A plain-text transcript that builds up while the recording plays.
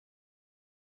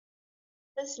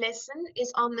This lesson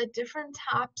is on the different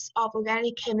types of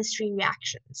organic chemistry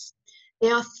reactions. They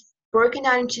are broken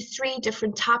down into three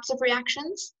different types of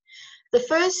reactions. The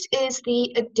first is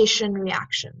the addition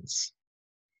reactions.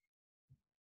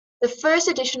 The first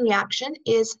addition reaction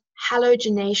is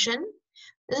halogenation.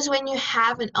 This is when you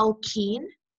have an alkene,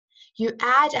 you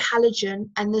add a halogen,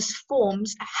 and this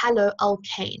forms a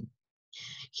haloalkane.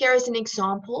 Here is an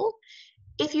example.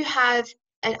 If you have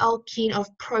an alkene of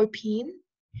propene,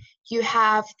 you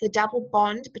have the double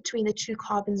bond between the two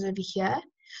carbons over here.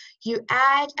 You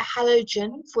add a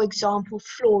halogen, for example,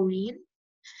 fluorine,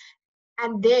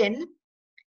 and then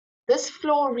this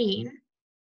fluorine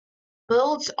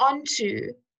builds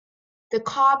onto the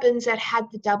carbons that had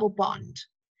the double bond,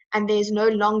 and there's no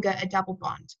longer a double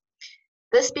bond.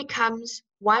 This becomes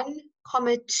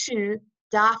 1,2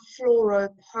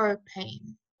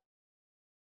 difluoropropane.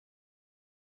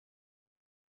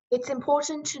 It's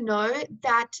important to know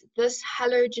that this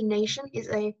halogenation is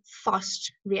a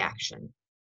fast reaction.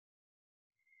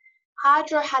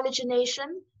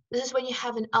 Hydrohalogenation, this is when you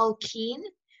have an alkene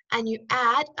and you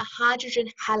add a hydrogen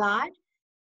halide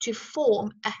to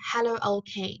form a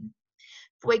haloalkane.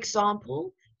 For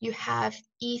example, you have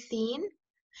ethene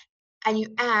and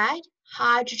you add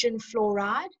hydrogen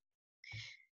fluoride.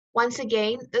 Once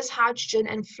again, this hydrogen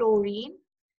and fluorine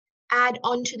add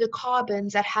onto the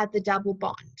carbons that had the double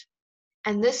bond,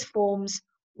 and this forms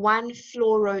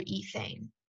 1-fluoroethane.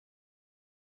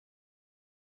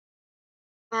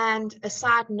 And a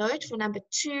side note for number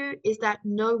 2 is that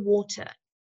no water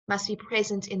must be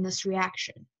present in this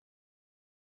reaction.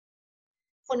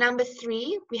 For number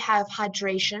 3, we have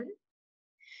hydration.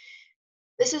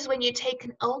 This is when you take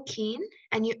an alkene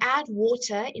and you add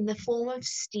water in the form of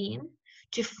steam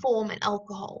to form an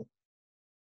alcohol.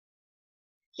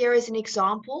 Here is an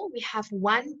example. We have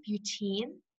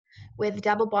 1-butene, where the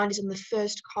double bond is on the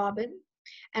first carbon,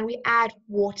 and we add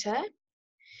water.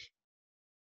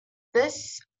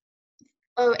 This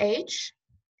OH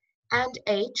and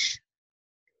H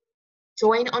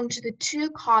join onto the two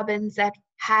carbons that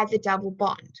had the double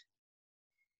bond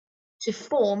to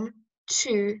form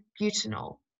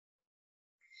 2-butanol.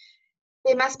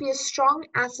 There must be a strong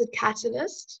acid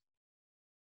catalyst.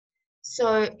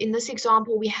 So in this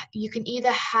example, you can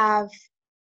either have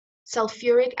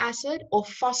sulfuric acid or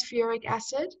phosphoric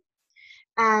acid,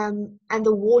 and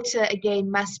the water again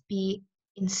must be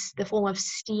in the form of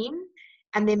steam,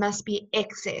 and there must be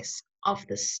excess of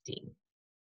the steam.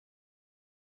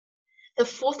 The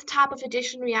fourth type of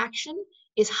addition reaction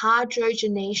is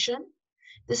hydrogenation.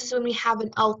 This is when we have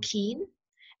an alkene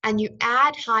and you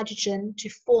add hydrogen to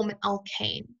form an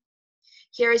alkane.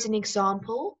 Here is an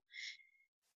example.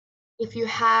 If you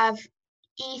have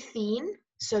ethene,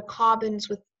 so carbons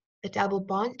with a double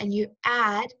bond, and you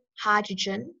add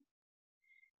hydrogen,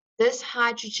 this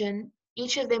hydrogen,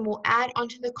 each of them will add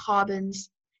onto the carbons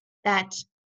that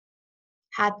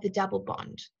had the double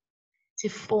bond to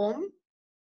form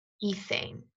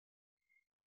ethane.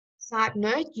 Side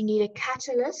note, you need a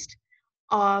catalyst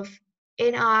of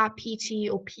NR, PT,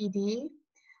 or PD.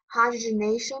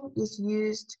 Hydrogenation is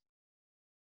used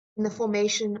in the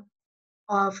formation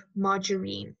of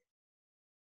margarine.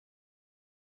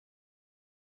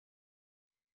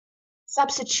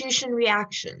 Substitution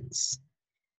reactions.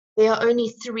 There are only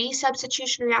 3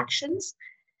 substitution reactions.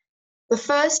 The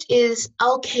first is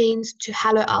alkanes to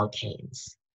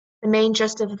haloalkanes. The main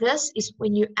gist of this is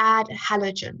when you add a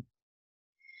halogen.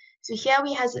 So here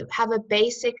we have a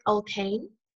basic alkane,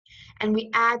 and we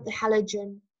add the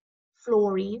halogen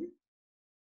fluorine.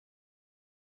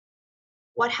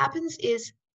 What happens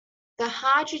is the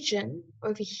hydrogen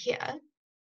over here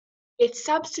gets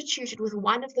substituted with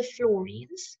one of the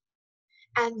fluorines,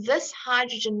 and this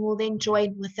hydrogen will then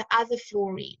join with the other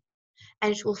fluorine,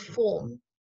 and it will form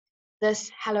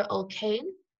this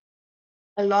haloalkane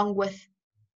along with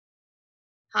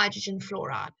hydrogen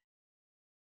fluoride.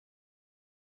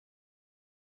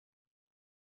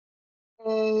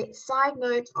 A side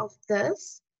note of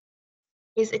this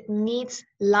is it needs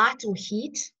light or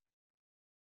heat,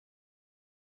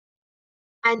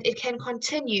 and it can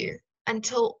continue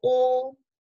until all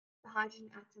the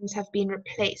hydrogen atoms have been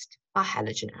replaced by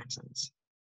halogen atoms.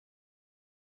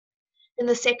 Then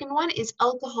the second one is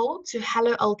alcohol to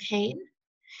haloalkane.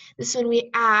 This is when we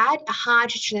add a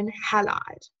hydrogen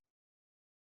halide.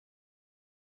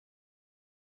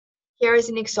 Here is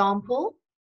an example.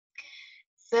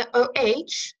 The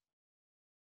OH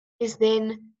is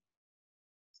then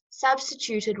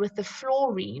substituted with the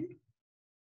fluorine,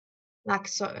 like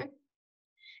so,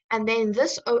 and then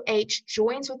this OH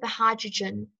joins with the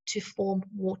hydrogen to form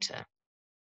water.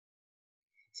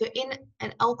 So in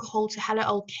an alcohol to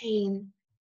haloalkane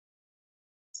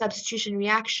substitution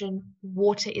reaction,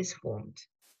 water is formed.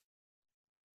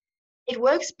 It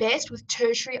works best with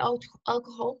tertiary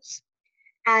alcohols,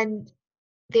 and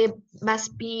there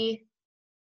must be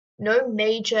no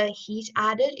major heat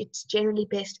added. It's generally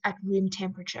best at room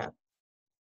temperature.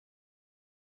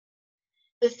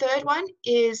 The third one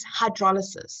is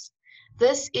hydrolysis.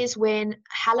 This is when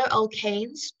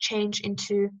haloalkanes change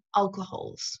into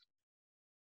alcohols.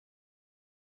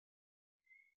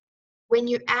 When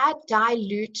you add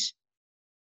dilute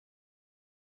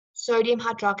sodium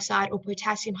hydroxide or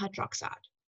potassium hydroxide,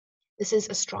 this is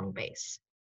a strong base.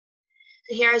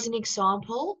 So here is an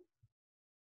example.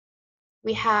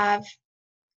 We have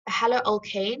a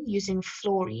haloalkane using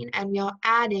fluorine, and we are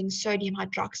adding sodium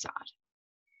hydroxide.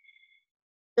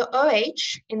 The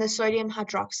OH in the sodium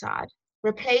hydroxide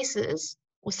replaces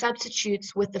or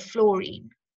substitutes with the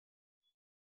fluorine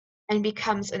and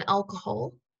becomes an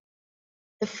alcohol.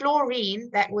 The fluorine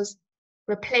that was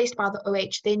replaced by the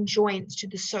OH then joins to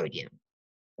the sodium,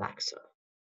 like so.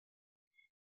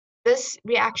 This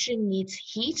reaction needs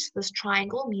heat. This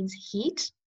triangle needs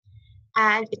heat,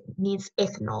 and it needs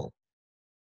ethanol.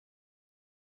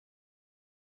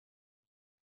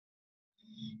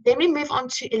 Then we move on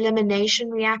to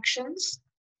elimination reactions.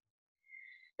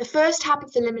 The first type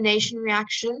of elimination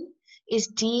reaction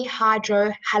is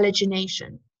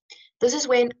dehydrohalogenation. This is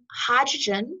when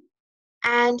hydrogen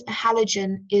and a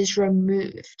halogen is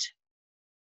removed.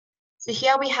 So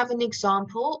here we have an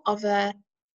example of a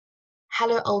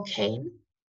haloalkane.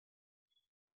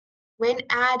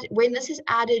 When this is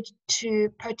added to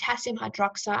potassium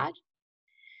hydroxide,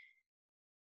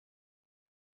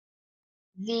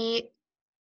 the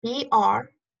Br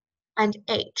and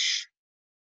H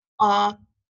are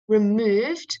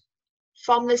removed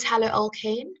from this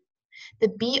haloalkane. The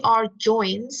Br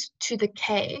joins to the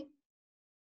K,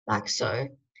 like so,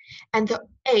 and the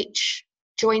H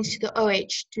joins to the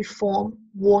OH to form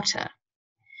water.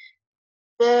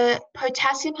 The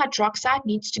potassium hydroxide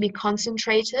needs to be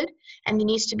concentrated, and there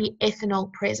needs to be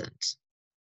ethanol present.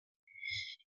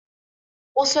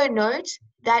 Also note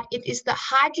that it is the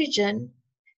hydrogen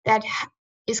that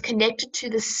is connected to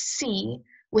the C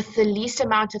with the least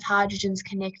amount of hydrogens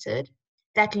connected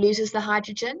that loses the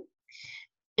hydrogen.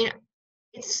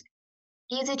 It's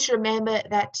easy to remember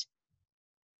that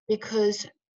because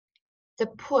the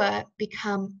poor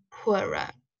become poorer.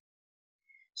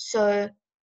 So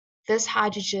this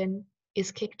hydrogen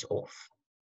is kicked off,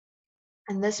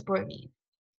 and this bromine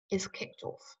is kicked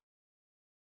off.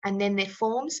 And then there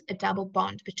forms a double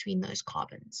bond between those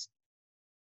carbons.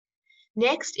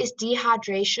 Next is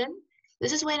dehydration.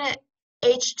 This is when a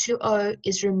H2O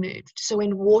is removed, so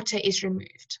when water is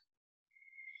removed.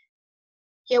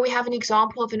 Here we have an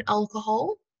example of an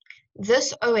alcohol.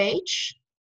 This OH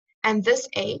and this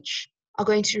H are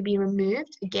going to be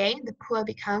removed. Again, the poor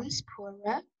becomes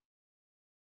poorer.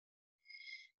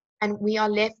 And we are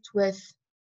left with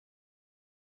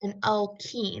an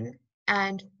alkene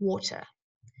and water.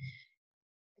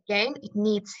 Again, it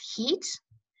needs heat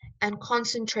and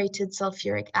concentrated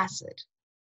sulfuric acid.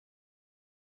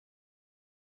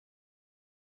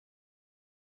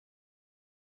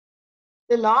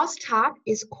 The last type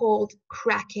is called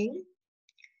cracking.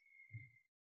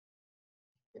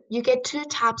 You get two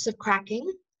types of cracking: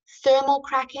 thermal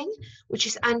cracking, which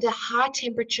is under high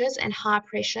temperatures and high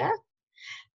pressure,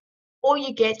 or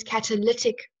you get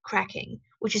catalytic cracking,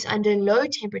 which is under low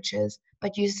temperatures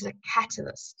but uses a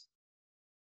catalyst.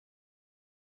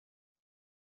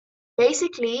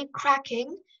 Basically,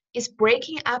 cracking is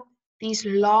breaking up these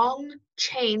long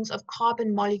chains of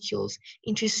carbon molecules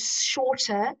into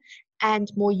shorter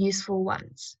and more useful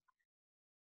ones.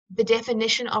 The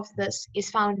definition of this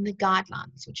is found in the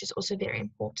guidelines, which is also very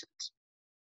important.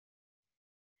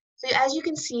 So as you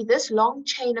can see, this long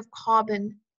chain of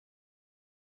carbon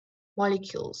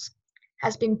molecules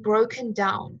has been broken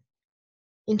down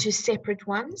into separate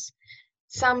ones.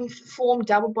 Some form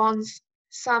double bonds,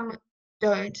 some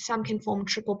don't. Some can form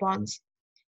triple bonds,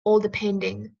 all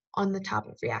depending on the type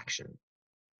of reaction.